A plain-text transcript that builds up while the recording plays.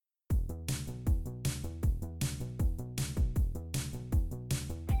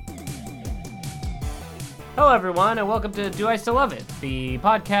Hello, everyone, and welcome to Do I Still Love It, the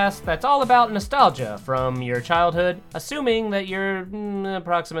podcast that's all about nostalgia from your childhood, assuming that you're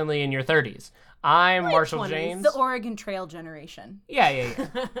approximately in your 30s. I'm Marshall 20s. James. The Oregon Trail generation. Yeah.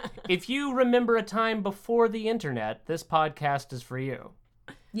 If you remember a time before the internet, this podcast is for you.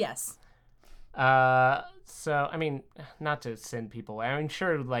 Yes. So, I mean, not to send people away. I'm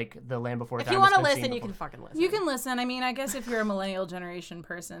sure, like, the Land Before Time If you want to has been seen listen, you before. can fucking listen. You can listen. I mean, I guess if you're a millennial generation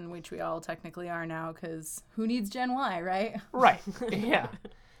person, which we all technically are now, because who needs Gen Y, right? Right, yeah.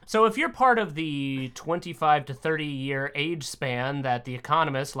 So if you're part of the 25 to 30 year age span that The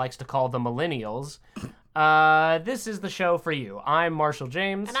Economist likes to call the millennials, this is the show for you. I'm Marshall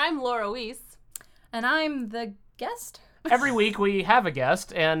James. And I'm Laura Weiss. And I'm the guest. Every week we have a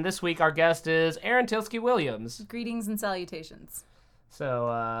guest, and this week our guest is Aaron Tilsky-Williams. Greetings and salutations.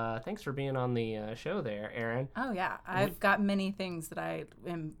 So thanks for being on the show there, Aaron. Oh, yeah. I've got many things that I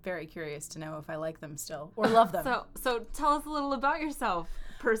am very curious to know if I like them still or love them. So tell us a little about yourself,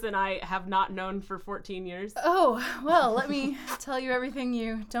 person I have not known for 14 years. Oh, well, let me tell you everything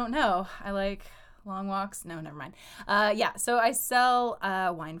you don't know. I like long walks. No, never mind. So I sell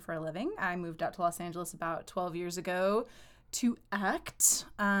wine for a living. I moved out to Los Angeles about 12 years ago to act.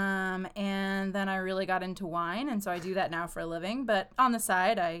 And then I really got into wine. And so I do that now for a living. But on the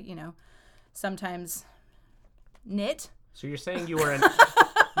side, I, sometimes knit. So you're saying you were an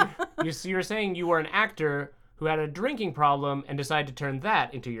you're saying you were an actor who had a drinking problem and decided to turn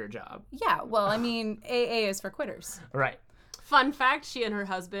that into your job. Yeah, well, I mean, AA is for quitters. Right. Fun fact, she and her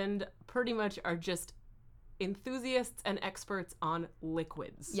husband pretty much are just enthusiasts and experts on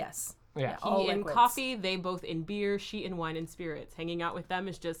liquids. Yes. Yeah. all He in liquids. coffee, they both in beer, she in wine and spirits. Hanging out with them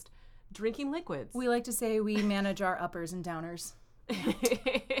is just drinking liquids. We like to say we manage our uppers and downers.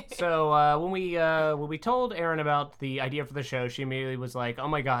 So when we told Erin about the idea for the show, she immediately was like, "Oh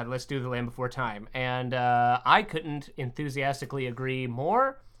my God, let's do The Land Before Time," and I couldn't enthusiastically agree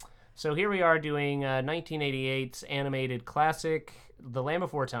more. So here we are doing 1988's animated classic, The Land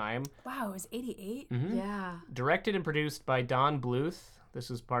Before Time, Wow, it was 88? Yeah. directed and produced by Don Bluth. This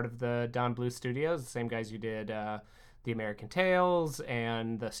was part of the Don Bluth Studios, the same guys who did The American Tales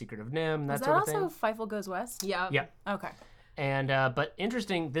and The Secret of NIMH, that Is that sort of also thing. Feifel Goes West? Yeah. Yeah. Okay. And but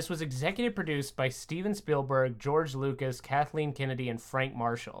interesting, this was executive produced by Steven Spielberg, George Lucas, Kathleen Kennedy, and Frank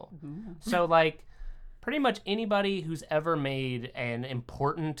Marshall. So like pretty much anybody who's ever made an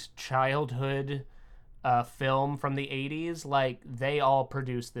important childhood film from the 80s, like they all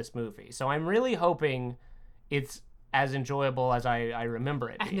produced this movie. So I'm really hoping it's as enjoyable as I remember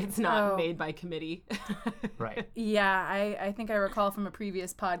it And being. it's not Oh. made by committee. Right. Yeah, I think I recall from a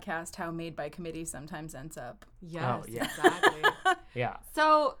previous podcast how Made by Committee sometimes ends up. Yes, Oh, yeah. exactly. Yeah.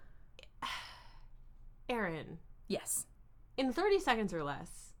 So, Aaron, Yes. in 30 seconds or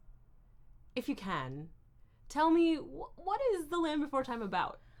less, if you can, tell me what is The Land Before Time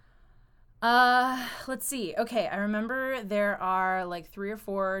about? Let's see. Okay, I remember there are like 3 or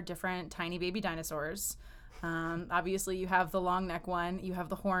 4 different tiny baby dinosaurs. Obviously, you have the long neck one, you have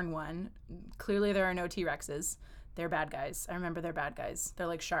the horn one. Clearly, there are no T-Rexes. They're bad guys. I remember they're bad guys. They're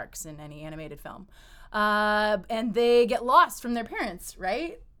like sharks in any animated film. And they get lost from their parents,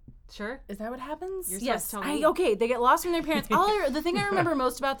 right? Sure. Is that what happens? You're yes. supposed to tell me. Okay, they get lost from their parents. The thing I remember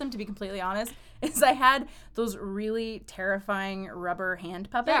most about them, to be completely honest, is I had those really terrifying rubber hand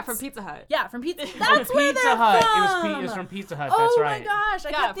puppets. Yeah, from Pizza Hut. Yeah, from Pizza. That's where Pizza they're Hut. from. It was from Pizza Hut. Oh That's right. my gosh! I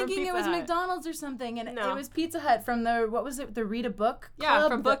Yeah, kept from thinking it Pizza was Hut. McDonald's or something, and No. it was Pizza Hut from the the Rita Book Yeah,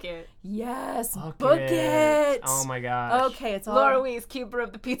 Club? from Book It. Yes, Book Book It. It. Oh my gosh. Okay, it's all. Laura Weiss, keeper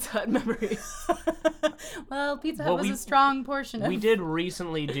of the Pizza Hut memories. Well, Pizza Hut Well, was we- a strong portion of. We did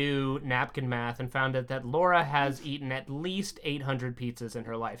recently do napkin math and found out that Laura has eaten at least 800 pizzas in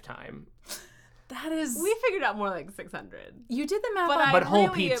her lifetime. That is. We figured out more like 600. You did the math. But on I But whole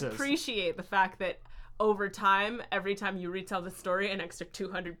really pizzas. appreciate the fact that over time, every time you retell the story, an extra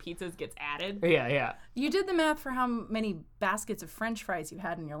 200 pizzas gets added. Yeah. You did the math for how many baskets of French fries you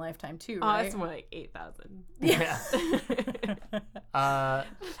had in your lifetime too, Oh, right? that's more like 8,000. Yeah.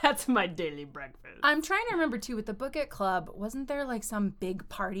 That's my daily breakfast. I'm trying to remember too with the Book It Club. Wasn't there like some big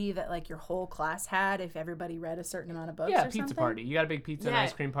party that like your whole class had if everybody read a certain amount of books? Yeah, or pizza something? party. You got a big pizza and Yeah.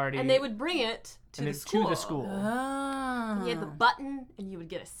 ice cream party. And they would bring it to and the it's school. to the school. Oh. You had the button, and you would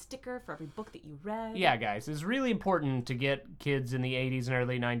get a sticker for every book that you read. Yeah, guys, it's really important to get kids in the 80s and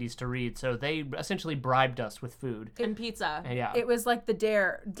early 90s to read, so they essentially bribed us with food. And pizza. And yeah. It was like the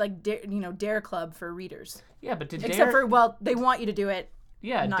Dare Club for readers. Yeah, but did Except Dare... for, well, they want you to do it.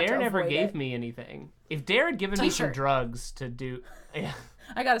 Yeah, not Dare to never avoid gave it. me anything. If Dare had given me some T-shirt. drugs to do... Yeah.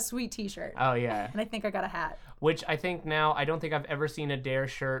 I got a sweet t-shirt. Oh, yeah. And I think I got a hat. Which I think now, I don't think I've ever seen a Dare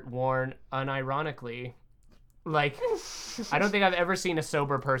shirt worn unironically. Like, I don't think I've ever seen a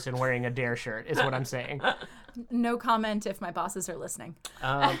sober person wearing a Dare shirt, is what I'm saying. No comment if my bosses are listening.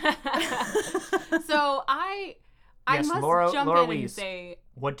 So I Yes, must Laura jump in and Weiss. say,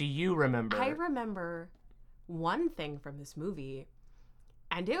 What do you remember? I remember one thing from this movie,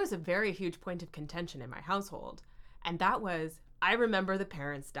 and it was a very huge point of contention in my household, and that was, I remember the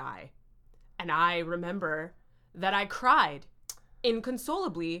parents die. And I remember that I cried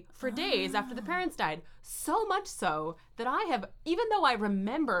inconsolably for days after the parents died. So much so that I have, even though I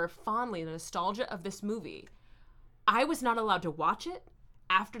remember fondly the nostalgia of this movie, I was not allowed to watch it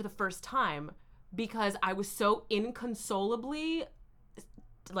after the first time because I was so inconsolably,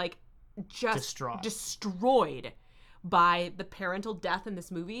 like, just destroyed by the parental death in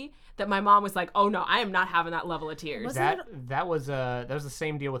this movie that my mom was like, oh no, I am not having that level of tears. That was the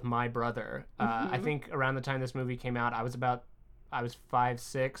same deal with my brother. I think around the time this movie came out, I was 5,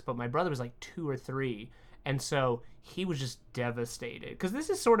 6, but my brother was like 2 or 3, and so he was just devastated because this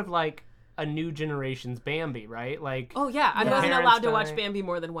is sort of like a new generation's Bambi, right? Like, oh yeah, I wasn't parents allowed to die. watch Bambi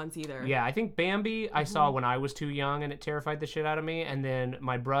more than once either. Yeah, I think Bambi I saw when I was too young and it terrified the shit out of me, and then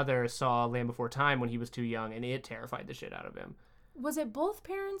my brother saw Land Before Time when he was too young and it terrified the shit out of him. Was it both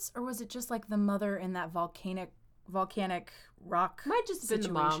parents, or was it just like the mother in that volcanic rock Might just been the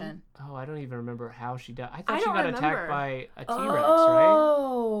situation? mom. Oh, I don't even remember how she died. I I thought she don't got remember. attacked by a T-Rex, right?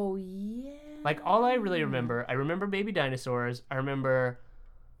 Oh, yeah. Like, all I really remember, I remember baby dinosaurs. I remember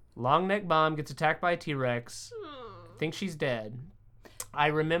Long Neck Bomb gets attacked by a T-Rex. Think she's dead. I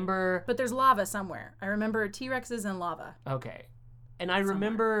remember... But there's lava somewhere. I remember T-Rexes and lava. Okay. And I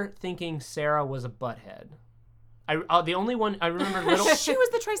remember thinking Sarah was a butthead. The only one I remember little... She was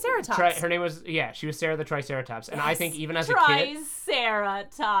the Triceratops. her name was... Yeah, she was Sarah the Triceratops. And I think even as a kid...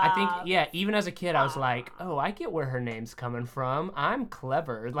 Triceratops. I think, yeah, even as a kid, I was like, oh, I get where her name's coming from. I'm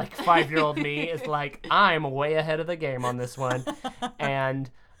clever. Like, 5-year-old me is like, I'm way ahead of the game on this one. And...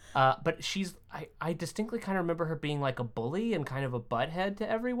 but I distinctly kind of remember her being like a bully and kind of a butthead to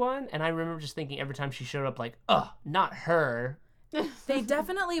everyone. And I remember just thinking every time she showed up, like, ugh, not her. They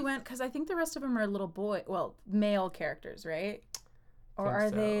definitely went, because I think the rest of them are male characters, right? Or Think are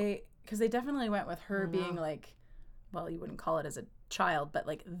so. they, because they definitely went with her being like, well, you wouldn't call it as a child, but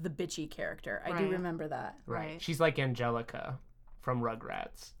like the bitchy character. I do Right. remember that. Right. She's like Angelica from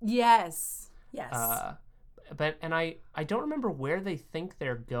Rugrats. Yes. But I don't remember where they think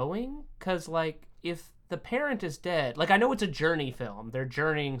they're going, because, like, if the parent is dead, like, I know it's a journey film, they're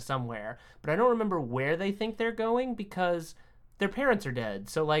journeying somewhere, but I don't remember where they think they're going because their parents are dead.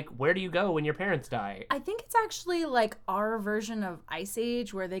 So, like, where do you go when your parents die? I think it's actually like our version of Ice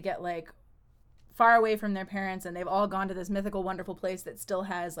Age, where they get like far away from their parents and they've all gone to this mythical, wonderful place that still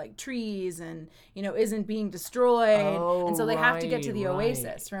has like trees and, isn't being destroyed. And so they have to get to the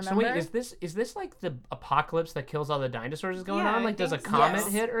oasis, remember? So wait, is this like the apocalypse that kills all the dinosaurs is going Yeah, on? I Like, does a think so. comet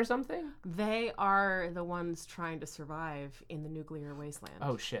Yes. hit or something? They are the ones trying to survive in the nuclear wasteland.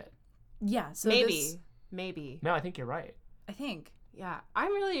 Oh, shit. Yeah. So Maybe. No, I think you're right. I think. Yeah,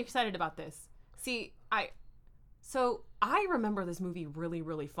 I'm really excited about this. See, I remember this movie really,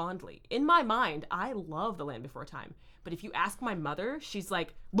 really fondly. In my mind, I love The Land Before Time. But if you ask my mother, she's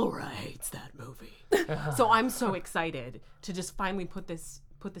like, Laura hates that movie. So I'm so excited to just finally put this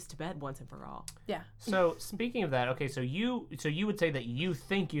to bed once and for all. Yeah. So speaking of that, okay, so you would say that you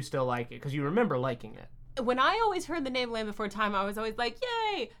think you still like it because you remember liking it. When I always heard the name Land Before Time, I was always like,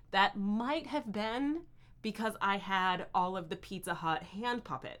 yay! That might have been because I had all of the Pizza Hut hand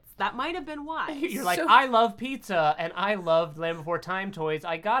puppets. That might have been why. You're like, I love pizza and I love Land Before Time toys.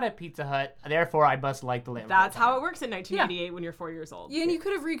 I got at Pizza Hut, therefore I must like the Land Before That's Time. how it works in 1988 when you're 4 years old. And you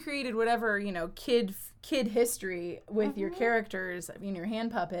could have recreated whatever, kid history with your characters, your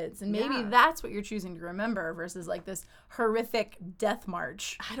hand puppets, and maybe Yeah. that's what you're choosing to remember versus like this horrific death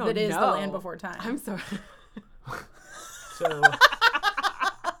march I don't that is know. The Land Before Time. I'm so... So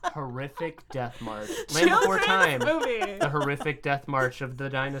horrific death march. Land Before Time. movie. The horrific death march of the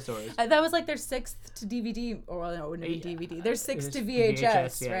dinosaurs. That was like their 6th to DVD, or well, no, it wouldn't be DVD. Their 6th was to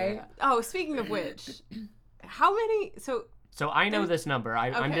VHS, yeah, right? yeah. Oh, speaking of which, how many... So I know this number.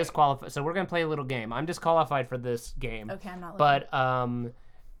 I'm Okay. disqualified. So we're gonna play a little game. I'm disqualified for this game. Okay, I'm not. But I'm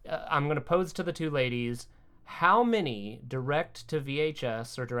gonna pose to the two ladies. How many direct to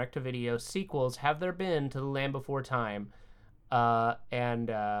VHS or direct to video sequels have there been to The Land Before Time?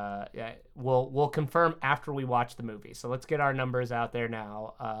 Yeah, we'll confirm after we watch the movie. So let's get our numbers out there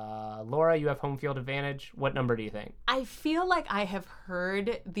now. Laura, you have home field advantage. What number do you think? I feel like I have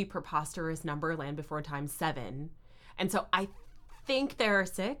heard the preposterous number Land Before Time 7. And so I think there are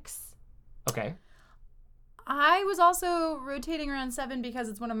 6. Okay. I was also rotating around 7 because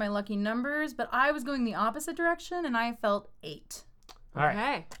it's one of my lucky numbers, but I was going the opposite direction, and I felt 8. All right.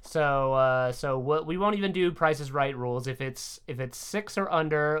 Okay. So what we won't even do Price is Right rules. If it's 6 or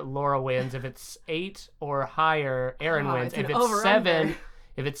under, Laura wins. If it's 8 or higher, Aaron Oh, wins. it's If an it's over-under. 7,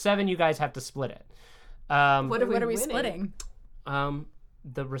 if it's 7, you guys have to split it. What are we, What are we winning? splitting?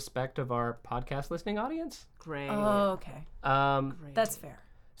 The respect of our podcast listening audience. Great. Oh, okay. Great. That's fair.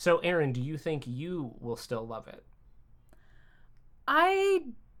 So Aaron, do you think you will still love it? I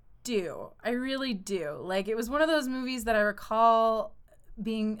do. I really do. Like, it was one of those movies that I recall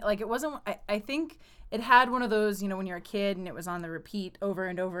being, like, it wasn't, I think it had one of those, when you're a kid and it was on the repeat over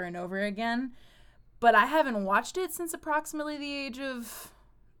and over and over again. But I haven't watched it since approximately the age of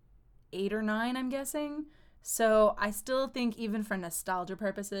 8 or 9, I'm guessing. So I still think, even for nostalgia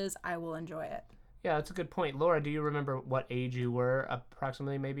purposes, I will enjoy it. Yeah, that's a good point. Laura, do you remember what age you were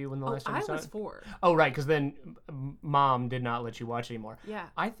approximately maybe when the last time I you saw was it? 4. Oh, right, because then Mom did not let you watch anymore. Yeah.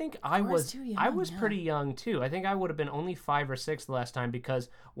 I think I 4 is was too young, I was yeah. pretty young too. I think I would have been only 5 or 6 the last time because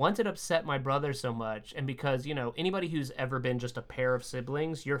once it upset my brother so much, and because anybody who's ever been just a pair of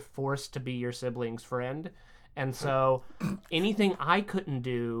siblings, you're forced to be your sibling's friend. And so anything my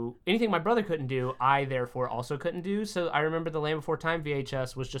brother couldn't do, I therefore also couldn't do. So I remember the Land Before Time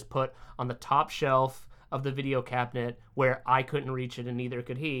VHS was just put on the top shelf of the video cabinet where I couldn't reach it and neither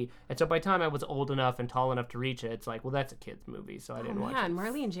could he. And so by the time I was old enough and tall enough to reach it, it's like, well, that's a kid's movie, so I didn't watch it. Man,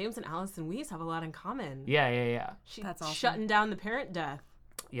 Marlene James and Allison Weiss have a lot in common. Yeah. She's That's awesome. shutting down the parent death.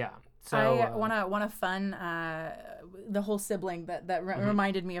 Yeah. So I want a fun the whole sibling that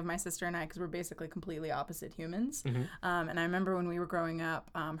reminded me of my sister and I, because we're basically completely opposite humans. And I remember when we were growing up,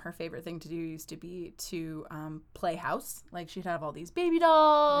 her favorite thing to do used to be to play house. Like, she'd have all these baby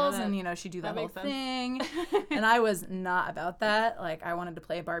dolls, Yeah, and she'd do that whole makes sense. thing. And I was not about that. Like, I wanted to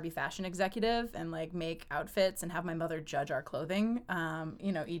play Barbie fashion executive and like make outfits and have my mother judge our clothing,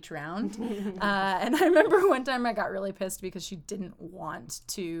 each round. And I remember one time I got really pissed because she didn't want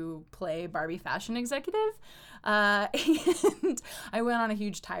to play Barbie fashion executive. And I went on a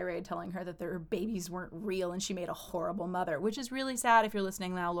huge tirade telling her that their babies weren't real and she made a horrible mother, which is really sad. If you're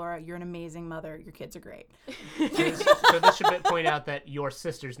listening now, Laura, you're an amazing mother. Your kids are great. so this should point out that your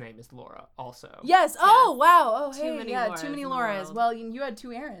sister's name is Laura also. Yes. Oh, wow. Oh, Too hey. many Yeah, Lauras too many in the Lauras. world. Well, you had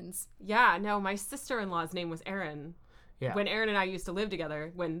 2 Aarons. Yeah, no, my sister-in-law's name was Erin. Yeah. When Erin and I used to live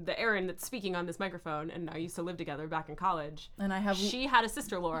together, when the Erin that's speaking on this microphone and I used to live together back in college, And I have, she had a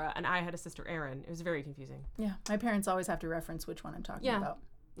sister Laura and I had a sister Erin. It was very confusing. yeah, my parents always have to reference which one I'm talking about.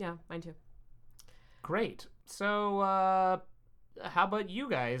 Yeah, mine too. Great. So how about you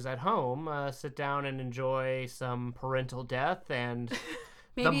guys at home sit down and enjoy some parental death and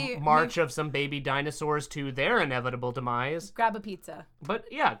Maybe the march of some baby dinosaurs to their inevitable demise? grab a pizza. But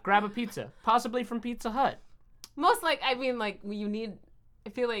yeah, grab a pizza, possibly from Pizza Hut. I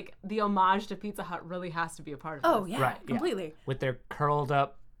feel like the homage to Pizza Hut really has to be a part of Oh, this. yeah, Right, yeah. completely. With their curled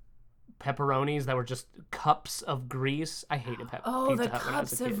up pepperonis that were just cups of grease. I hated Oh, Pizza the Hut when I was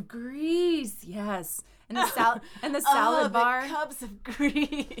cups a kid. of grease. Yes. And the salad bar. The cups of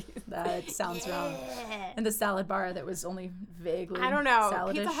grease. That sounds wrong. And the salad bar that was only vaguely I don't know.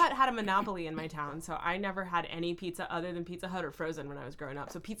 salad-ish. Pizza Hut had a monopoly in my town, so I never had any pizza other than Pizza Hut or Frozen when I was growing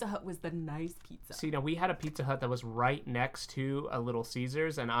up. So Pizza Hut was the nice pizza. See, we had a Pizza Hut that was right next to a Little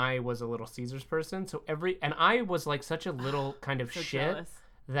Caesars, and I was a Little Caesars person. So I was like such a little kind of So shit jealous.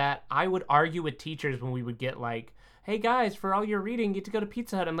 that I would argue with teachers when we would get like, hey guys, for all your reading, you get to go to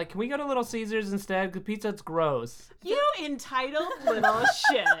Pizza Hut. I'm like, can we go to Little Caesars instead? Because Pizza Hut's gross. You entitled little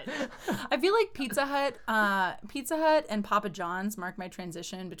shit. I feel like Pizza Hut and Papa John's marked my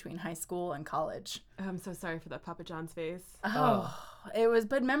transition between high school and college. I'm so sorry for that Papa John's face. Oh, it was.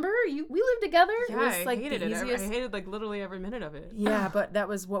 But remember, we lived together. Yeah, it was I like hated the it. easiest. I hated like literally every minute of it. Yeah, but that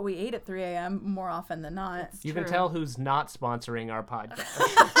was what we ate at 3 a.m. more often than not. You can true. tell who's not sponsoring our podcast.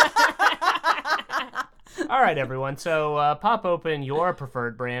 All right, everyone. So pop open your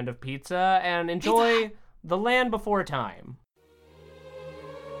preferred brand of pizza and enjoy The Land Before Time.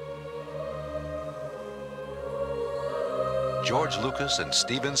 George Lucas and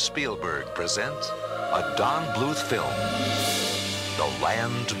Steven Spielberg present a Don Bluth film, The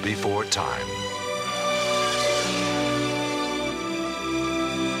Land Before Time.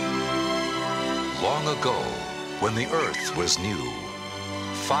 Long ago, when the earth was new,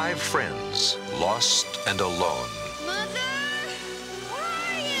 5 friends, lost and alone, Mother, where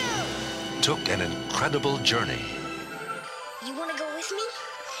are you? took an incredible journey You want to go with me?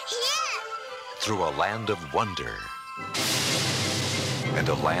 Yeah. through a land of wonder and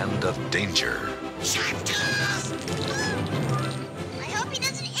a land of danger. Shut up! I hope he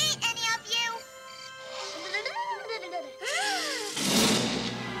doesn't eat any of you.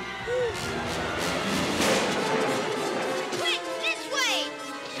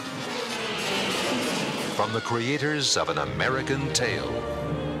 From the creators of An American Tail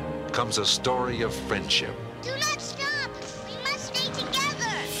comes a story of friendship, Do not stop. We must stay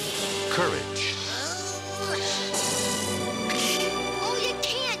together. courage, Oh, you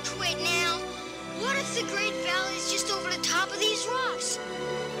can't quit now. What if the Great Valley is just over the top of these rocks?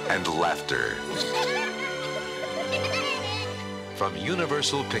 and laughter. From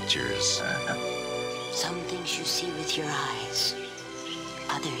Universal Pictures, Some things you see with your eyes,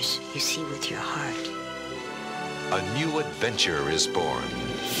 others you see with your heart. a new adventure is born.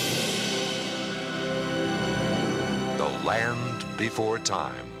 The Land Before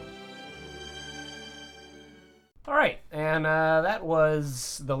Time. All right, and that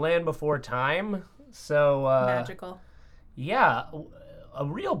was The Land Before Time. So, Magical. yeah, a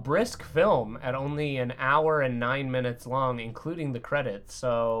real brisk film at only an hour and 9 minutes long, including the credits.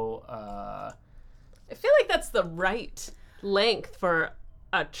 So, I feel like that's the right length for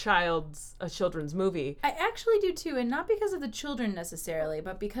a children's movie. I actually do too, and not because of the children necessarily,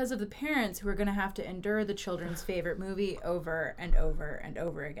 but because of the parents who are going to have to endure the children's favorite movie over and over and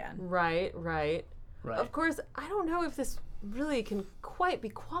over again. Right. right. Of course, I don't know if this really can quite be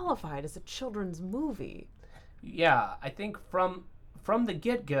qualified as a children's movie. Yeah, I think from the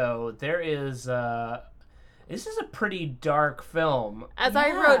get-go, there is this is a pretty dark film. As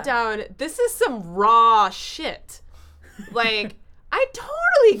I wrote down, this is some raw shit. Like, I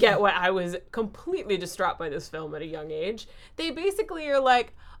totally get why I was completely distraught by this film at a young age. They basically are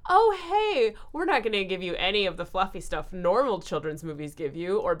like, oh, hey, we're not going to give you any of the fluffy stuff normal children's movies give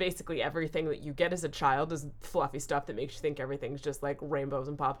you, or basically everything that you get as a child is fluffy stuff that makes you think everything's just like rainbows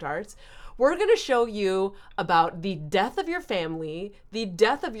and Pop-Tarts. We're going to show you about the death of your family, the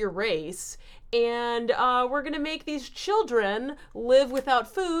death of your race, and we're going to make these children live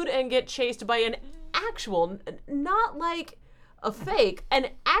without food and get chased by an actual, not like a fake, an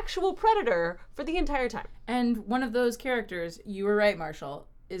actual predator for the entire time. And one of those characters, you were right, Marshall,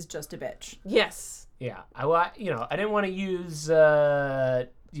 is just a bitch. Yes. Yeah, I didn't want to use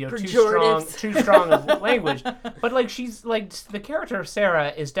Pejoratives. too strong of language, but like she's like the character of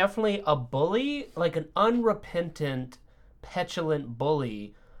Sarah is definitely a bully, like an unrepentant, petulant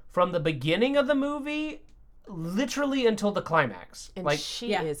bully from the beginning of the movie, literally until the climax. And Like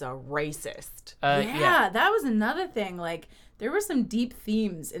she is a racist. Yeah, that was another thing. Like, there were some deep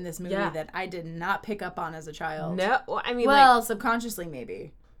themes in this movie Yeah. that I did not pick up on as a child. No, well, I mean, Well, subconsciously,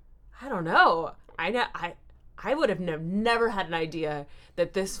 maybe. I don't know. I would have never had an idea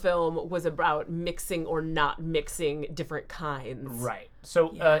that this film was about mixing or not mixing different kinds. Right.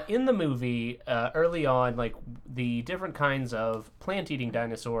 So in the movie, early on, like the different kinds of plant-eating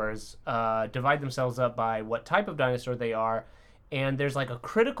dinosaurs divide themselves up by what type of dinosaur they are, and there's like a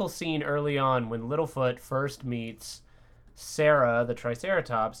critical scene early on when Littlefoot first meets Sarah, the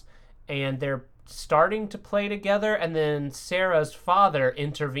Triceratops, and they're starting to play together, and then Sarah's father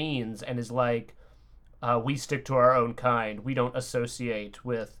intervenes and is like, we stick to our own kind. We don't associate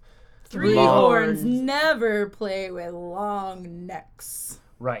with Three long-" horns never play with long necks.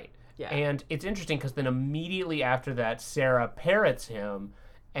 Right. Yeah. And it's interesting because then immediately after that, Sarah parrots him,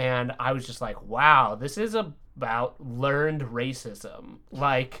 and I was just like, wow, this is about learned racism.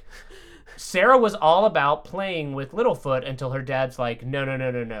 Like, Sarah was all about playing with Littlefoot until her dad's like,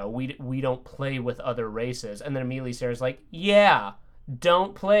 no, we don't play with other races. And then immediately Sarah's like, yeah,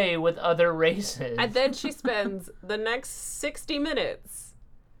 don't play with other races. And then she spends the next 60 minutes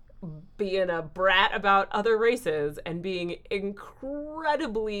being a brat about other races and being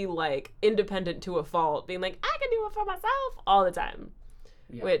incredibly, like, independent to a fault, being like, I can do it for myself all the time.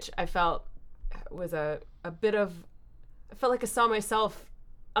 Yeah. Which I felt was a bit of, I felt like I saw myself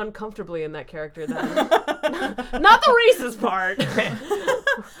uncomfortably in that character then. Not the racist part. I wouldn't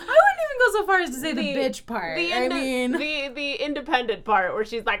even go so far as to say the bitch part. The independent part where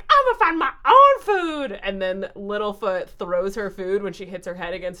she's like, I'm gonna find my own food, and then Littlefoot throws her food when she hits her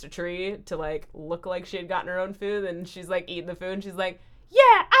head against a tree to like look like she had gotten her own food, and she's like eating the food, and she's like, yeah,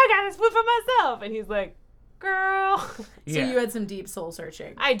 I got this food for myself, and he's like, girl. So Yeah. you had some deep soul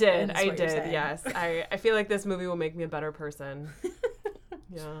searching. I did, That's what you're saying. yes. I feel like this movie will make me a better person.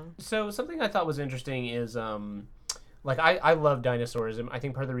 Yeah. So something I thought was interesting is, like I love dinosaurs, and I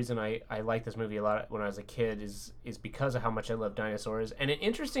think part of the reason I like this movie a lot when I was a kid is because of how much I love dinosaurs. And an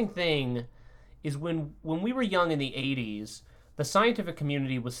interesting thing is when we were young in the 80s, the scientific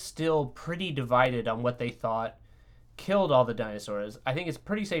community was still pretty divided on what they thought killed all the dinosaurs. I think it's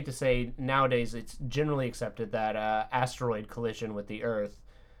pretty safe to say nowadays it's generally accepted that asteroid collision with the Earth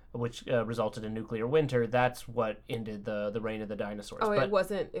which resulted in nuclear winter. That's what ended the reign of the dinosaurs. Oh, but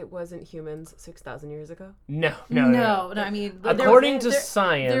it wasn't humans 6,000 years ago? no. I mean, According to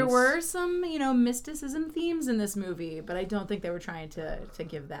science, there were some, mysticism themes in this movie, but I don't think they were trying to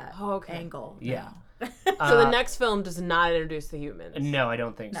give that angle. Yeah. So the next film does not introduce the humans? No, I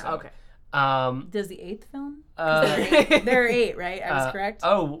don't think so. Okay. Does the 8th film? There are 8, right? I was correct?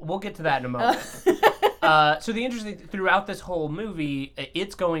 Oh, we'll get to that in a moment. So the interesting throughout this whole movie,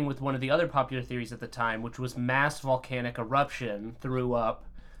 it's going with one of the other popular theories at the time, which was mass volcanic eruption threw up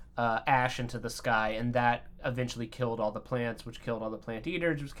ash into the sky, and that eventually killed all the plants, which killed all the plant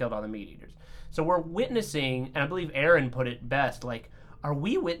eaters, which killed all the meat eaters. So we're witnessing, and I believe Aaron put it best, like, are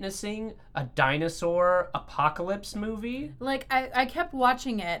we witnessing a dinosaur apocalypse movie? Like, I kept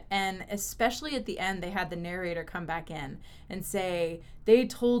watching it, and especially at the end, they had the narrator come back in and say, they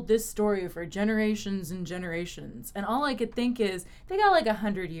told this story for generations and generations. And all I could think is, they got like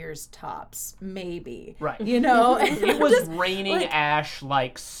 100 years tops, maybe. Right. It was raining ash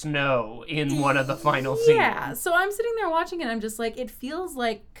like snow in one of the final scenes. Yeah, so I'm sitting there watching it, and I'm just like, it feels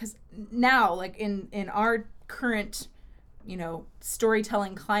like, because now, like, in our current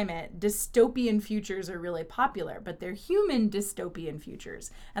storytelling climate, dystopian futures are really popular, but they're human dystopian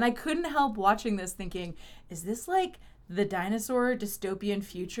futures. And I couldn't help watching this thinking, is this like the dinosaur dystopian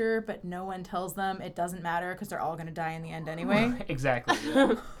future, but no one tells them it doesn't matter because they're all going to die in the end anyway? Exactly.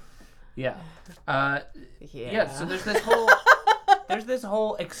 Yeah. So there's this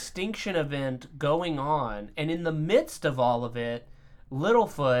whole extinction event going on, and in the midst of all of it,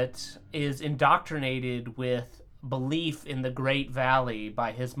 Littlefoot is indoctrinated with belief in the Great Valley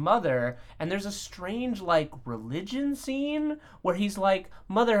by his mother, and there's a strange like religion scene where he's like,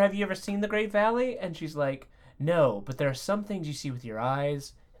 "Mother, have you ever seen the Great Valley?" And she's like, "No, but there are some things you see with your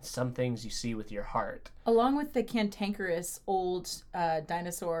eyes and some things you see with your heart." Along with the cantankerous old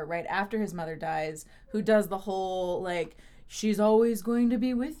dinosaur right after his mother dies, who does the whole like, she's always going to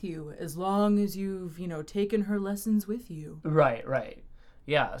be with you as long as you've taken her lessons with you. Right.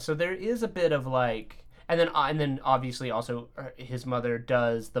 Yeah, so there is a bit of like, and then obviously also his mother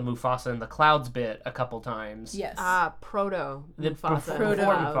does the Mufasa in the clouds bit a couple times. Yes. Proto Mufasa.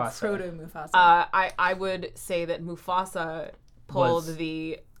 Proto Mufasa. I would say that Mufasa pulled Was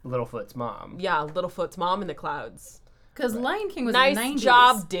the Littlefoot's mom. Yeah, Littlefoot's mom in the clouds. Because Lion King was nice in the 90s.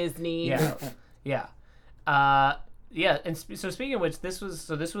 job, Disney. Yeah. And so speaking of which, this was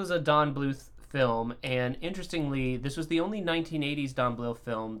a Don Bluth film, and interestingly, this was the only 1980s Don Bluth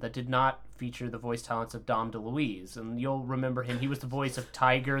film that did not feature the voice talents of Dom DeLuise. And you'll remember him. He was the voice of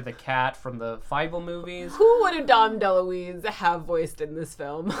Tiger the cat from the Fievel movies. Who would Dom DeLuise have voiced in this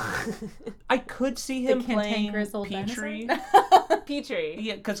film? I could see him playing old Petrie. Petrie.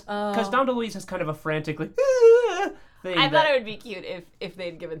 Yeah, because Dom DeLuise has kind of a frantic like thing. I thought it would be cute if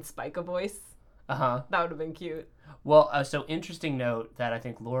they'd given Spike a voice. Uh-huh. That would have been cute. Well, so interesting note that I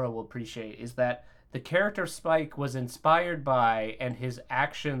think Laura will appreciate is that the character Spike was inspired by and his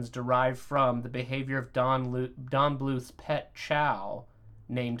actions derived from the behavior of Don Bluth's pet Chow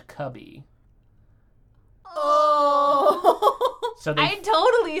named Cubby. Oh! So I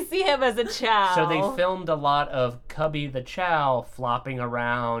totally see him as a Chow. So they filmed a lot of Cubby the Chow flopping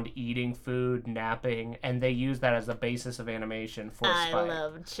around, eating food, napping, and they used that as a basis of animation for Spike. I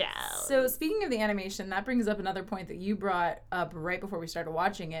love Chow. So speaking of the animation, that brings up another point that you brought up right before we started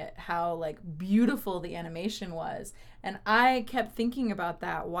watching it, how like beautiful the animation was. And I kept thinking about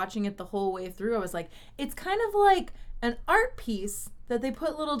that, watching it the whole way through. I was like, it's kind of like an art piece that they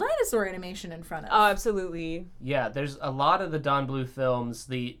put little dinosaur animation in front of. Oh, absolutely. Yeah, there's a lot of the Don Bluth films.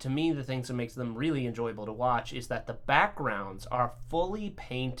 To me, the things that makes them really enjoyable to watch is that the backgrounds are fully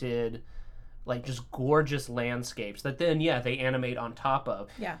painted, like just gorgeous landscapes that then, they animate on top of.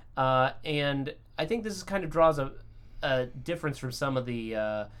 Yeah. And I think this kind of draws a difference from some of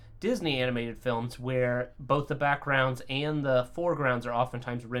the Disney animated films where both the backgrounds and the foregrounds are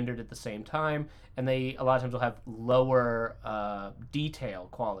oftentimes rendered at the same time, and they a lot of times will have lower detail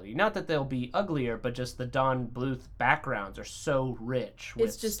quality. Not that they'll be uglier, but just the Don Bluth backgrounds are so rich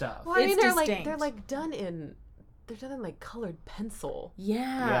with stuff. Well, I mean, It's they're done in like colored pencil.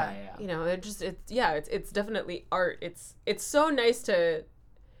 Yeah. Yeah. They're just it's definitely art. It's so nice to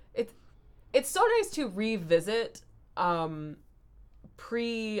it's so nice to revisit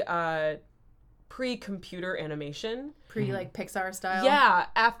pre-computer animation. Like Pixar style. Yeah,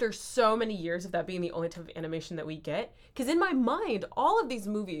 after so many years of that being the only type of animation that we get. Because in my mind, all of these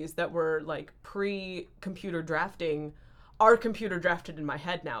movies that were like pre-computer drafting are computer drafted in my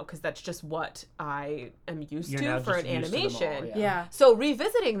head now, because that's just what I am used to for an animation. Yeah. So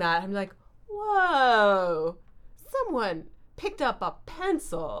revisiting that, I'm like, whoa, someone picked up a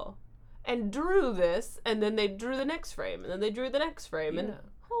pencil and drew this, and then they drew the next frame, and then they drew the next frame, and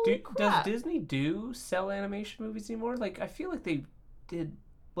holy Does crap. Disney do cell animation movies anymore? Like, I feel like they did.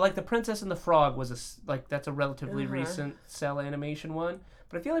 Like, The Princess and the Frog was that's a relatively recent cell animation one.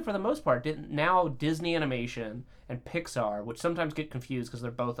 But I feel like for the most part, now Disney Animation and Pixar, which sometimes get confused because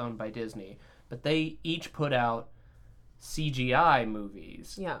they're both owned by Disney, but they each put out CGI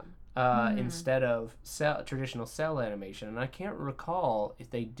movies. Yeah. Instead of traditional cell animation. And I can't recall if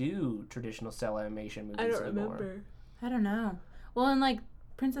they do traditional cell animation movies I don't anymore. remember. I don't know. Well, and like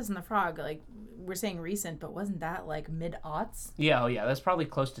Princess and the Frog, like we're saying recent, but wasn't that like mid-aughts? Yeah, that's probably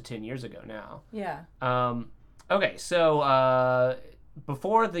close to 10 years ago now. Yeah. Okay, so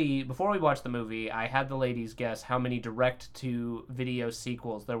before we watched the movie, I had the ladies guess how many direct-to-video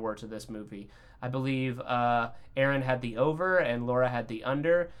sequels there were to this movie. I believe Erin had the over and Laura had the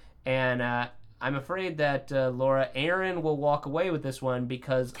under. And I'm afraid that Erin will walk away with this one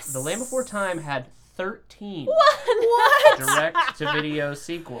because The Land Before Time had 13 direct-to-video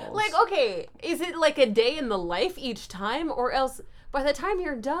sequels. Like, okay, is it like a day in the life each time, or else by the time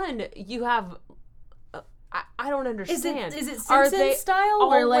you're done, you have... I don't understand. Is it Are Simpsons they style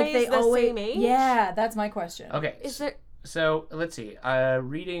where like they the always same age? Yeah, that's my question. Okay, Is there... so let's see.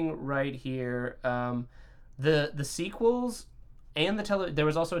 Reading right here, the sequels and there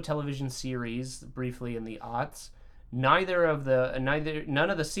was also a television series briefly in the aughts. None of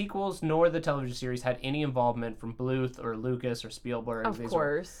the sequels nor the television series had any involvement from Bluth or Lucas or Spielberg. Of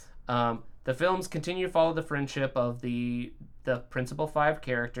course. The films continue to follow the friendship of the principal 5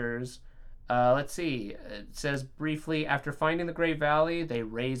 characters. Let's see. It says briefly, after finding the Great Valley, they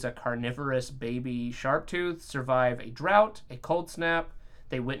raise a carnivorous baby Sharptooth, survive a drought, a cold snap.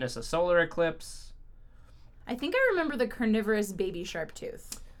 They witness a solar eclipse. I think I remember the carnivorous baby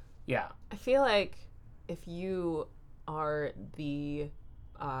Sharptooth. Yeah. I feel like if you are the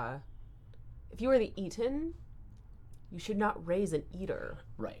eaten, you should not raise an eater.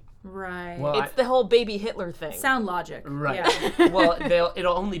 Right. Right. Well, It's the whole baby Hitler thing. Sound logic. Right. Yeah. Well,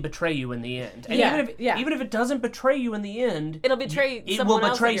 it'll only betray you in the end. And Yeah, even if it doesn't betray you in the end, It'll betray it someone will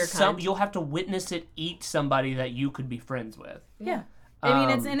else betray of your kind. You'll have to witness it eat somebody that you could be friends with. Yeah. I mean,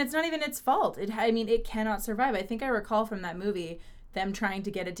 it's not even its fault. It cannot survive. I think I recall from that movie them trying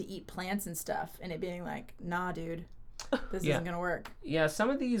to get it to eat plants and stuff, and it being like, "Nah, dude, this isn't gonna work." Yeah, some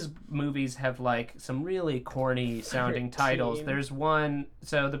of these movies have like some really corny sounding titles. There's one,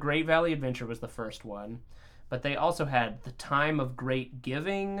 so The Great Valley Adventure was the first one, but they also had The Time of Great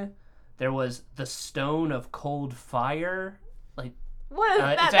Giving. There was The Stone of Cold Fire. Like, What is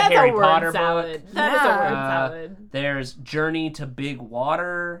that? it's a That's Harry a word Potter salad. book. That is a word salad. There's Journey to Big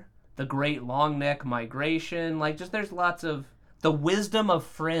Water, The Great Long Neck Migration. Like, just there's lots of The Wisdom of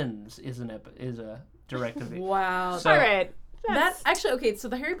Friends is a direct-to-video. Wow. So- All right. That actually, okay, so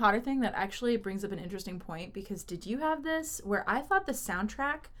the Harry Potter thing, that actually brings up an interesting point, because did you have this where I thought the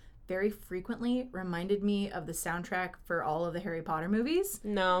soundtrack very frequently reminded me of the soundtrack for all of the Harry Potter movies?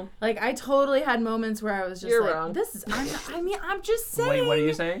 No. Like, I totally had moments where I was just You're like, wrong. I'm just saying. Wait, what are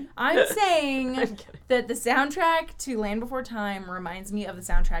you saying? I'm saying that the soundtrack to Land Before Time reminds me of the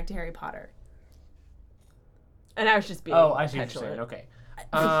soundtrack to Harry Potter. And I was just being Oh, I see what you're petulant. saying.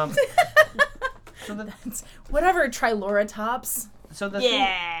 Okay. So Whatever, Trilora tops. So the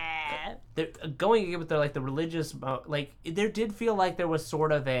Yeah. thing, going with the religious, there did feel like there was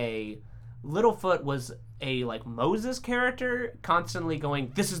sort of a Littlefoot was a like Moses character, constantly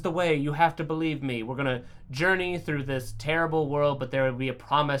going, "This is the way. You have to believe me. We're gonna journey through this terrible world, but there will be a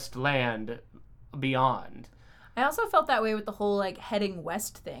promised land beyond." I also felt that way with the whole like heading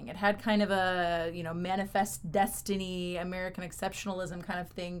west thing. It had kind of a, manifest destiny, American exceptionalism kind of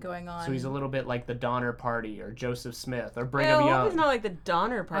thing going on. So he's a little bit like the Donner Party or Joseph Smith or I Brigham hope Young. he's not like the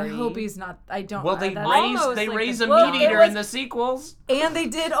Donner I Party. hope he's not. I don't. Well, they almost raise like a the- meat it eater was- in the sequels. and they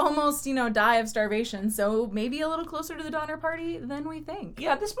did almost, die of starvation. So maybe a little closer to the Donner Party than we think.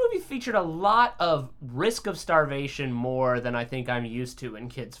 Yeah, this movie featured a lot of risk of starvation more than I think I'm used to in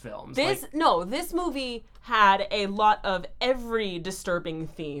kids' films. This movie had a lot of every disturbing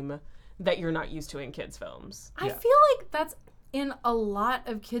theme that you're not used to in kids' films. I feel like that's in a lot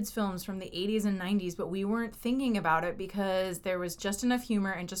of kids' films from the 80s and 90s, but we weren't thinking about it because there was just enough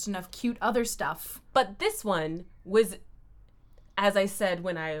humor and just enough cute other stuff. But this one was, as I said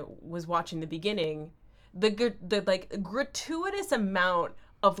when I was watching the beginning, the gratuitous amount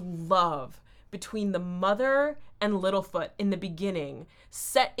of love between the mother and Littlefoot in the beginning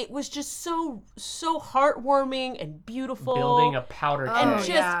it was just so heartwarming and beautiful. building a powder keg. and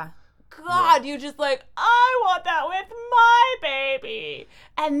just God, you just like, I want that with my baby.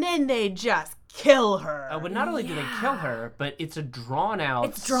 And then they just kill her. But not only do they kill her, but it's a drawn out,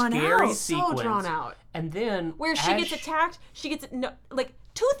 It's drawn scary out. sequence. So drawn out. And then Where she gets attacked,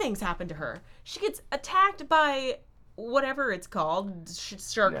 two things happen to her. She gets attacked by whatever it's called,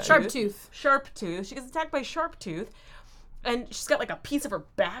 Sharptooth. Sharptooth. She gets attacked by Sharptooth, and she's got like a piece of her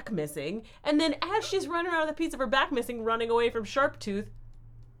back missing. And then as she's running around with a piece of her back missing, running away from Sharptooth,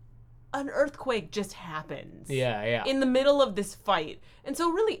 an earthquake just happens. Yeah. In the middle of this fight. And so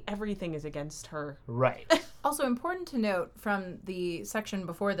really everything is against her. Right. Also important to note from the section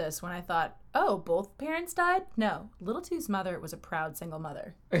before this when I thought, oh, both parents died? No. Little Tooth's mother was a proud single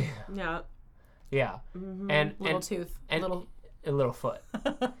mother. Yeah. Yeah. And Little and, Tooth. and a little foot.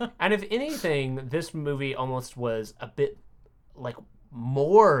 And if anything, this movie almost was a bit like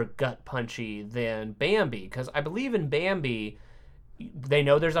more gut punchy than Bambi, because I believe in Bambi, they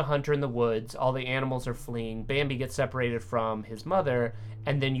know there's a hunter in the woods, all the animals are fleeing, Bambi gets separated from his mother,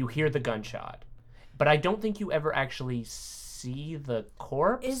 and then you hear the gunshot. But I don't think you ever actually see the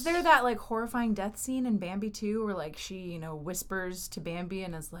corpse. Is there that like horrifying death scene in Bambi 2 where like she, whispers to Bambi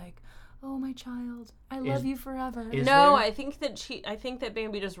and is like, "Oh my child, I love you forever." Is No, there? I think that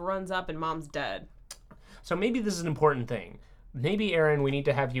Bambi just runs up and mom's dead. So maybe this is an important thing. Maybe, Aaron, we need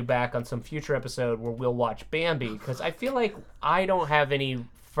to have you back on some future episode where we'll watch Bambi, because I feel like I don't have any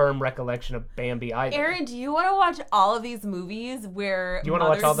firm recollection of Bambi either. Aaron, do you want to watch all of these movies where Do you wanna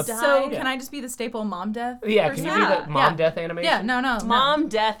watch all the- mothers So die? can I just be the staple mom death? Yeah, person? can you be the mom death animation? Yeah, no. Mom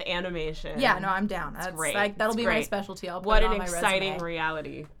death animation? Yeah, no, I'm down. That's great. Like, that'll It's be my great. specialty. I'll put What it an on my exciting resume.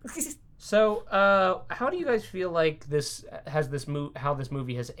 reality. So, how do you guys feel like how this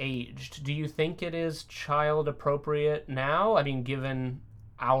movie has aged? Do you think it is child appropriate now? I mean, given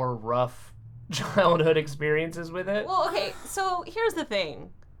our rough childhood experiences with it. Well, okay, so here's the thing.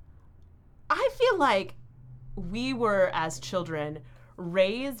 I feel like we were, as children,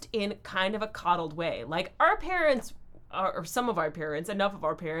 raised in kind of a coddled way. Like, our parents, or some of our parents, enough of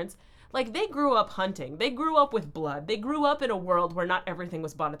our parents, like, they grew up hunting. They grew up with blood. They grew up in a world where not everything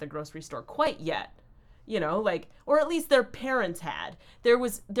was bought at the grocery store quite yet. Or at least their parents had. There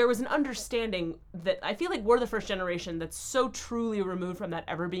was an understanding that I feel like we're the first generation that's so truly removed from that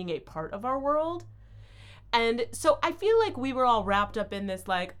ever being a part of our world. And so I feel like we were all wrapped up in this,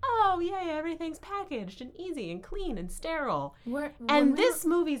 like, oh, yeah, everything's packaged and easy and clean and sterile. And this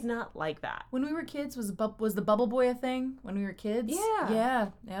movie's not like that. When we were kids, was the Bubble Boy a thing? When we were kids? Yeah. Yeah.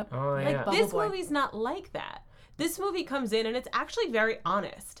 Yep. Oh, yeah. Like Bubble This Boy. movie's not like that. This movie comes in and it's actually very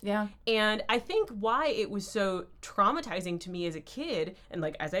honest. Yeah. And I think why it was so traumatizing to me as a kid, and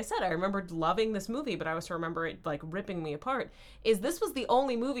like, as I said, I remembered loving this movie, but I also remember it like ripping me apart, is this was the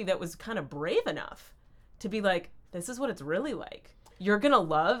only movie that was kind of brave enough to be like, this is what it's really like. You're gonna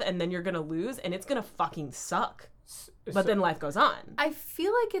love and then you're gonna lose and it's gonna fucking suck. But then life goes on. I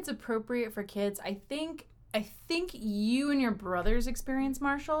feel like it's appropriate for kids. I think you and your brother's experience,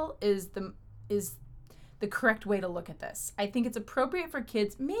 Marshall, is the correct way to look at this. I think it's appropriate for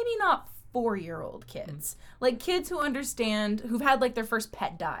kids, maybe not 4-year-old kids. Like kids who understand, who've had like their first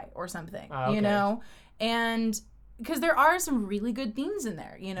pet die or something, Okay. And because there are some really good themes in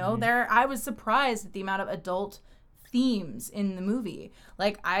there, I was surprised at the amount of adult themes in the movie.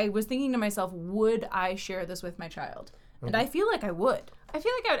 Like I was thinking to myself, would I share this with my child? And I feel like I would. I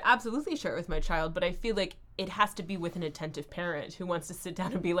feel like I would absolutely share it with my child, but I feel like it has to be with an attentive parent who wants to sit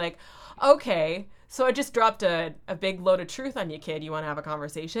down and be like, okay, so I just dropped a big load of truth on you, kid. You want to have a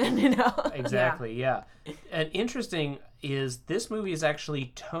conversation, Exactly, yeah. And interesting is this movie is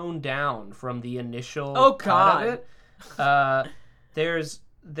actually toned down from the initial cut of it.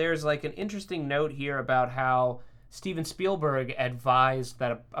 There's like an interesting note here about how Steven Spielberg advised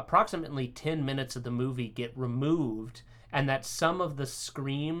that approximately 10 minutes of the movie get removed and that some of the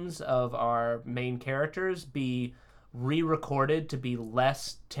screams of our main characters be re-recorded to be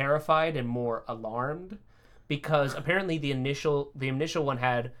less terrified and more alarmed, because apparently the initial one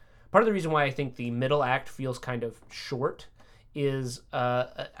had part of the reason why I think the middle act feels kind of short is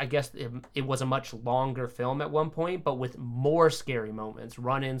I guess it was a much longer film at one point, but with more scary moments,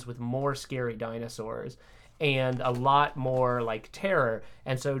 run-ins with more scary dinosaurs and a lot more like terror.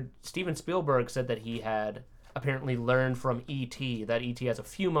 And so Steven Spielberg said that he had apparently learned from E.T. that E.T. has a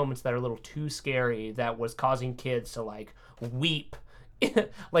few moments that are a little too scary that was causing kids to like weep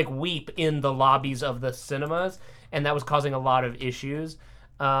in the lobbies of the cinemas, and that was causing a lot of issues.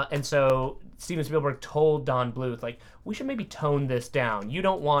 And so Steven Spielberg told Don Bluth, like, we should maybe tone this down. You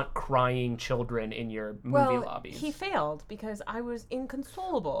don't want crying children in your movie lobbies. He failed because I was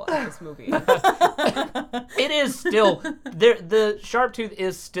inconsolable at this movie. It is still the Sharptooth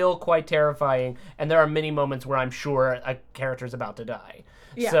is still quite terrifying, and there are many moments where I'm sure a character's about to die.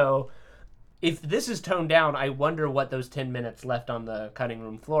 Yeah. So if this is toned down, I wonder what those 10 minutes left on the cutting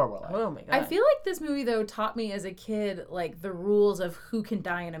room floor were like. Oh my god. I feel like this movie, though, taught me as a kid, like, the rules of who can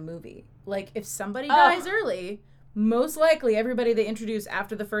die in a movie. Like, if somebody dies early, most likely everybody they introduce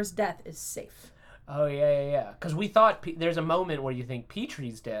after the first death is safe. Oh, yeah. Because we thought there's a moment where you think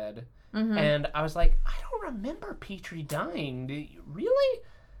Petrie's dead. And I was like, I don't remember Petrie dying. Do you, really?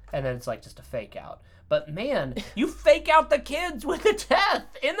 And then it's like just a fake out. But man, you fake out the kids with the death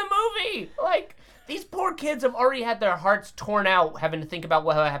in the movie. Like, these poor kids have already had their hearts torn out having to think about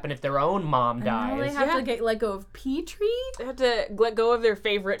what would happen if their own mom dies. Now they have to let go of Petrie? They have to let go of their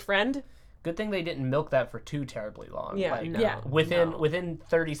favorite friend. Good thing they didn't milk that for too terribly long. Yeah, Like, no. Within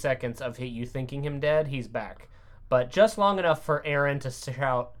 30 seconds of you thinking him dead, he's back. But just long enough for Aaron to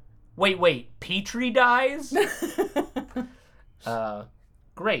shout, wait, Petrie dies?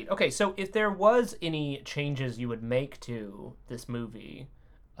 Great. Okay, so if there was any changes you would make to this movie,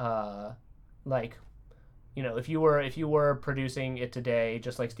 like, you know, if you were producing it today,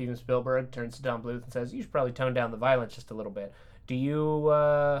 just like Steven Spielberg turns to Don Bluth and says, you should probably tone down the violence just a little bit.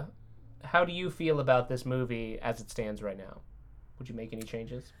 How do you feel about this movie as it stands right now? Would you make any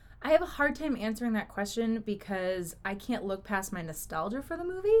changes? I have a hard time answering that question because I can't look past my nostalgia for the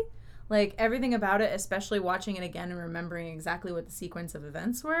movie. Like, everything about it, especially watching it again and remembering exactly what the sequence of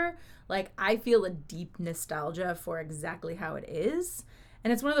events were, like, I feel a deep nostalgia for exactly how it is.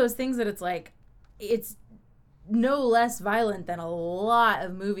 And it's one of those things that it's like, it's no less violent than a lot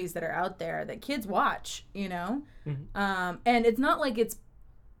of movies that are out there that kids watch, you know? Mm-hmm. And it's not like it's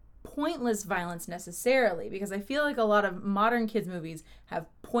pointless violence necessarily, because I feel like a lot of modern kids movies have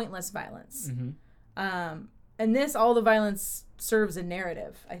pointless violence. Mm-hmm. And this, all the violence serves a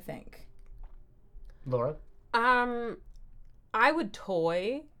narrative, I think. Laura? I would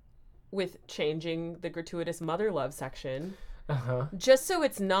toy with changing the gratuitous mother love section. Just so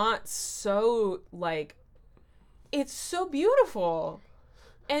it's not so, like, it's so beautiful.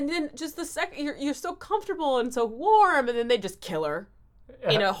 And then just the second, you're so comfortable and so warm, and then they just kill her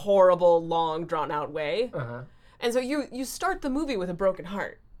in a horrible, long, drawn-out way. And so you start the movie with a broken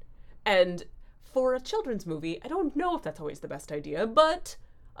heart. And for a children's movie, I don't know if that's always the best idea, but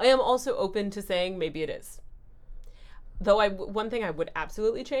I am also open to saying maybe it is. Though one thing I would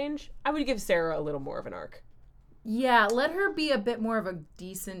absolutely change, I would give Sarah a little more of an arc. Yeah, let her be a bit more of a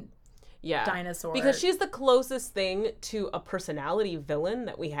decent dinosaur. Because she's the closest thing to a personality villain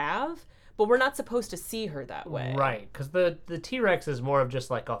that we have, but we're not supposed to see her that way. Right, because the T-Rex is more of just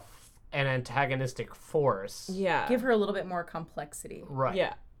like an antagonistic force. Yeah. Give her a little bit more complexity. Right.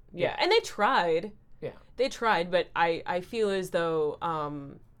 Yeah. And they tried. Yeah. They tried, but I feel as though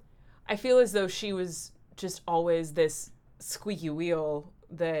she was just always this squeaky wheel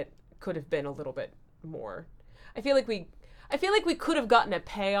that could have been a little bit more. I feel like we could have gotten a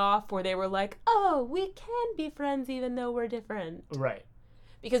payoff where they were like, "Oh, we can be friends even though we're different." Right.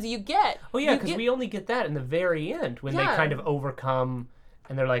 Because you get... Oh, yeah, because we only get that in the very end when they kind of overcome,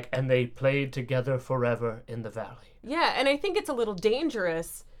 and they're like, and they played together forever in the valley. Yeah, and I think it's a little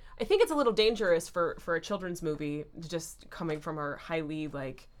dangerous. I think it's a little dangerous for a children's movie, just coming from our highly,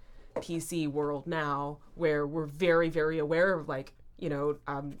 like, PC world now, where we're very, very aware of, like, you know,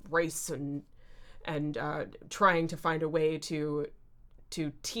 race and trying to find a way to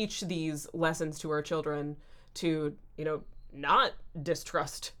teach these lessons to our children to, you know, not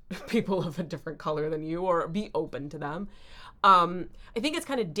distrust people of a different color than you or be open to them. I think it's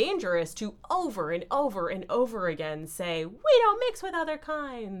kind of dangerous to over and over and over again say, we don't mix with other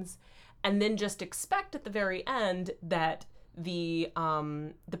kinds, and then just expect at the very end that the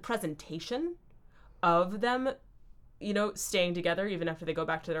presentation of them, you know, staying together even after they go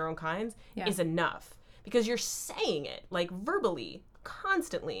back to their own kinds is enough, because you're saying it like verbally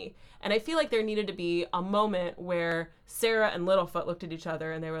constantly. And I feel like there needed to be a moment where Sarah and Littlefoot looked at each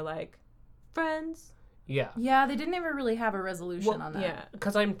other and they were like, friends. Yeah, they didn't ever really have a resolution on that. Yeah,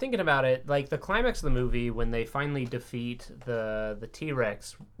 because I'm thinking about it, like the climax of the movie when they finally defeat the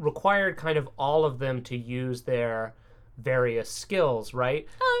T-Rex required kind of all of them to use their various skills, right?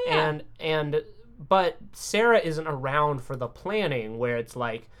 Oh yeah. But Sarah isn't around for the planning where it's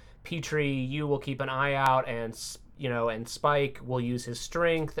like, Petrie, you will keep an eye out, and you know, and Spike will use his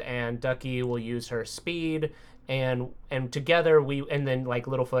strength, and Ducky will use her speed, and together and then like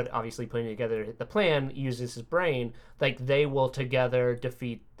Littlefoot obviously putting together the plan uses his brain, like they will together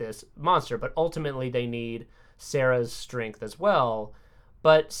defeat this monster. But ultimately they need Sarah's strength as well.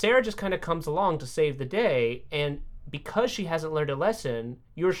 But Sarah just kind of comes along to save the day, and because she hasn't learned a lesson,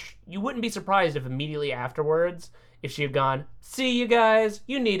 you wouldn't be surprised if immediately afterwards, if she had gone, see you guys,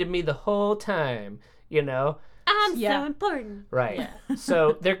 you needed me the whole time, you know? I'm Yeah. so important. Right.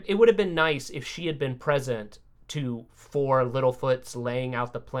 So it would have been nice if she had been present for Littlefoot's laying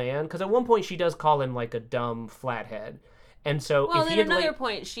out the plan, because at one point she does call him like a dumb flathead, and so Well, if he at had another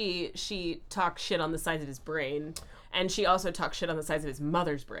point, she talks shit on the size of his brain, and she also talks shit on the size of his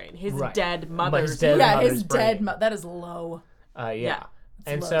mother's brain. His Right. dead His mother's dead brain. Yeah, mother's his dead. brain. That is low. yeah. Yeah.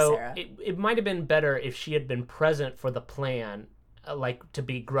 And low, so Sarah. it might have been better if she had been present for the plan, like to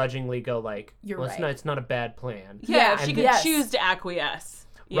begrudgingly go like, You're well, right. it's not a bad plan. Yeah, if Yeah, she and could yes. choose to acquiesce.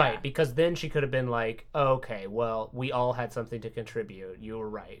 Yeah. Right, because then she could have been like, okay, well, we all had something to contribute. You were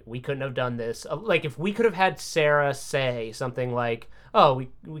right. We couldn't have done this. Like, if we could have had Sarah say something like, oh,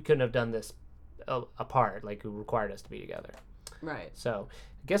 we couldn't have done this apart, like, who required us to be together. Right. So,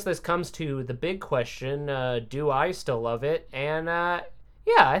 I guess this comes to the big question, do I still love it? And,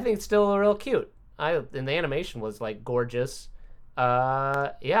 yeah, I think it's still real cute. And the animation was, like, gorgeous.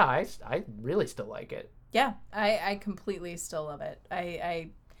 Yeah, I really still like it. Yeah, I completely still love it.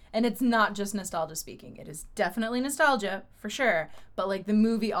 And it's not just nostalgia speaking. It is definitely nostalgia, for sure. But, like, the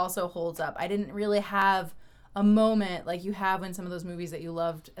movie also holds up. I didn't really have a moment like you have in some of those movies that you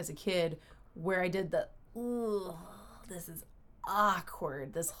loved as a kid where I did the, ooh, this is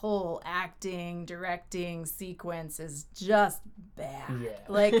awkward. This whole acting, directing sequence is just bad. Yeah.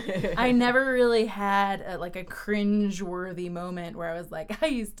 Like, I never really had a cringe-worthy moment where I was like, I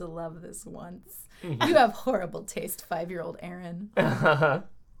used to love this once. You have horrible taste, 5-year-old Aaron.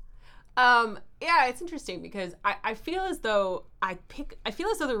 Yeah, it's interesting because I feel as though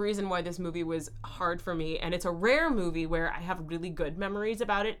the reason why this movie was hard for me, and it's a rare movie where I have really good memories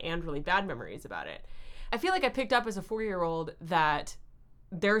about it and really bad memories about it. I feel like I picked up as a 4-year-old that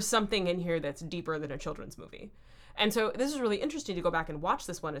there's something in here that's deeper than a children's movie. And so this is really interesting to go back and watch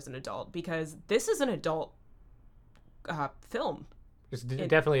this one as an adult, because this is an adult film. It's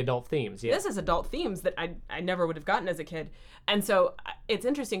definitely adult themes, yeah. This is adult themes that I never would have gotten as a kid. And so it's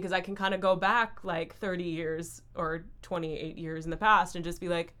interesting because I can kind of go back like 30 years or 28 years in the past and just be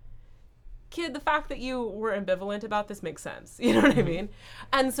like, kid, the fact that you were ambivalent about this makes sense. You know what I mean?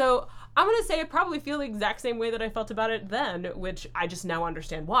 And so I'm going to say I probably feel the exact same way that I felt about it then, which I just now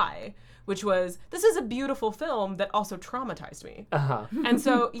understand why, which was this is a beautiful film that also traumatized me. Uh-huh. And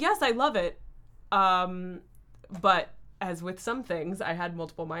so, yes, I love it. But as with some things, I had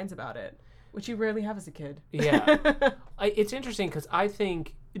multiple minds about it, which you rarely have as a kid. Yeah. It's interesting because I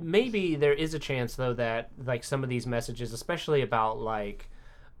think maybe there is a chance, though, that like some of these messages, especially about like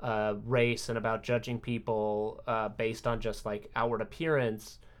race and about judging people based on just like outward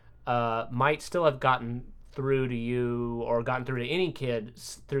appearance, might still have gotten through to you or gotten through to any kid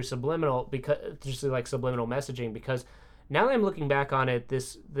through subliminal, because just like subliminal messaging. Because now that I'm looking back on it,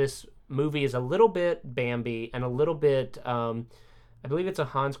 this movie is a little bit Bambi and a little bit I believe it's a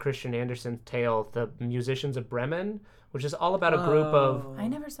Hans Christian Andersen tale, The Musicians of Bremen, which is all about a group of I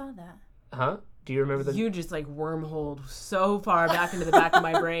never saw that. Do you remember the You just like wormholed so far back into the back of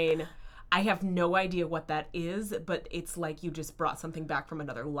my brain. I have no idea what that is, but it's like you just brought something back from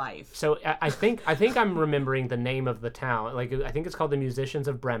another life. So I think I'm remembering the name of the town. Like I think it's called The Musicians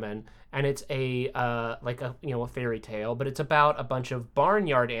of Bremen, and it's a a fairy tale, but it's about a bunch of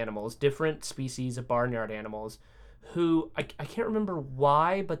barnyard animals, different species of barnyard animals, who I can't remember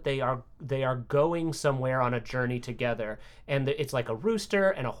why, but they are going somewhere on a journey together, and it's like a rooster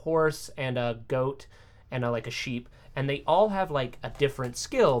and a horse and a goat and a sheep. And they all have like a different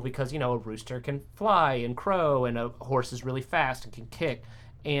skill because, a rooster can fly and crow and a horse is really fast and can kick.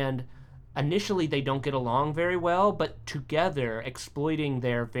 And initially they don't get along very well, but together exploiting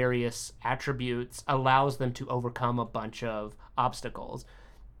their various attributes allows them to overcome a bunch of obstacles.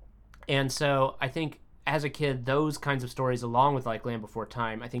 And so I think as a kid, those kinds of stories, along with like Land Before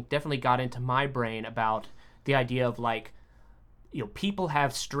Time, I think definitely got into my brain about the idea of like, people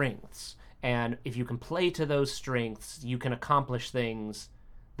have strengths. And if you can play to those strengths, you can accomplish things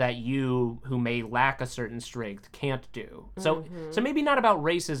that you, who may lack a certain strength, can't do. So maybe not about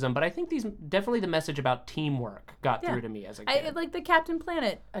racism, but I think definitely the message about teamwork got through to me as a kid. Like the Captain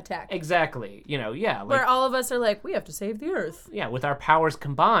Planet attack. Exactly. Where all of us are like, we have to save the Earth. Yeah, with our powers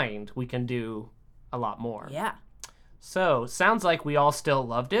combined, we can do a lot more. Yeah. So, sounds like we all still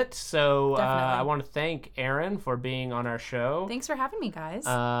loved it. So, Definitely. I want to thank Aaron for being on our show. Thanks for having me, guys.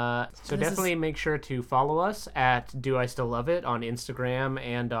 So definitely make sure to follow us at Do I Still Love It on Instagram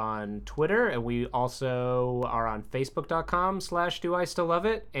and on Twitter. And we also are on Facebook.com/Do I Still Love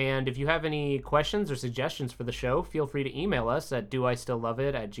It. And if you have any questions or suggestions for the show, feel free to email us at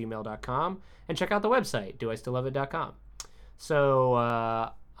doistillloveit@gmail.com and check out the website, doistilloveit.com. So,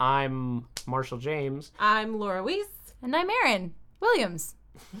 I'm Marshall James. I'm Laura Weiss. And I'm Erin Williams.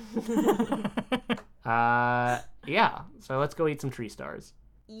 Yeah. So let's go eat some tree stars.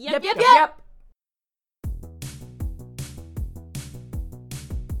 Yep.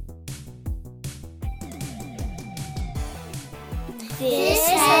 This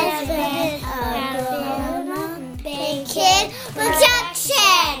has been a